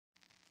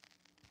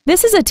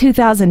This is a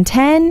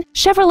 2010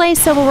 Chevrolet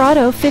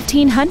Silverado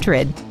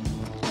 1500.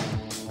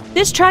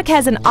 This truck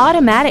has an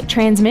automatic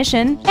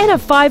transmission and a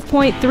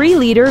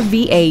 5.3-liter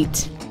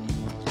V8.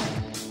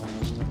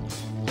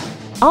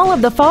 All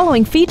of the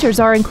following features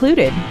are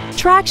included: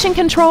 traction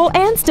control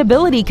and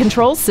stability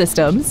control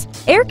systems,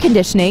 air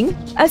conditioning,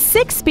 a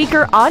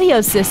 6-speaker audio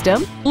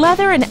system,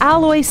 leather and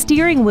alloy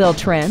steering wheel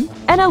trim,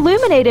 an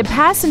illuminated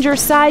passenger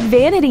side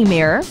vanity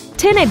mirror,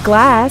 tinted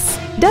glass,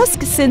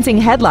 dusk-sensing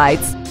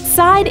headlights,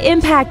 side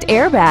impact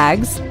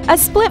airbags, a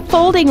split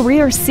folding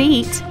rear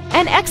seat,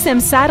 an XM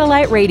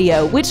satellite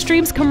radio which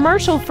streams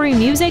commercial-free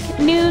music,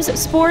 news,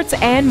 sports,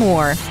 and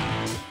more.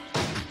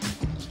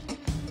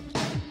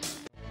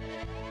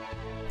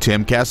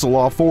 Tim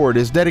Castellaw Ford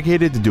is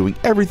dedicated to doing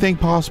everything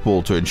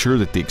possible to ensure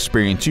that the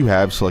experience you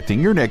have selecting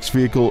your next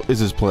vehicle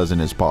is as pleasant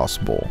as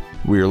possible.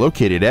 We are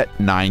located at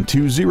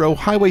 920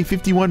 Highway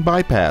 51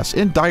 Bypass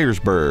in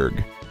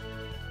Dyersburg.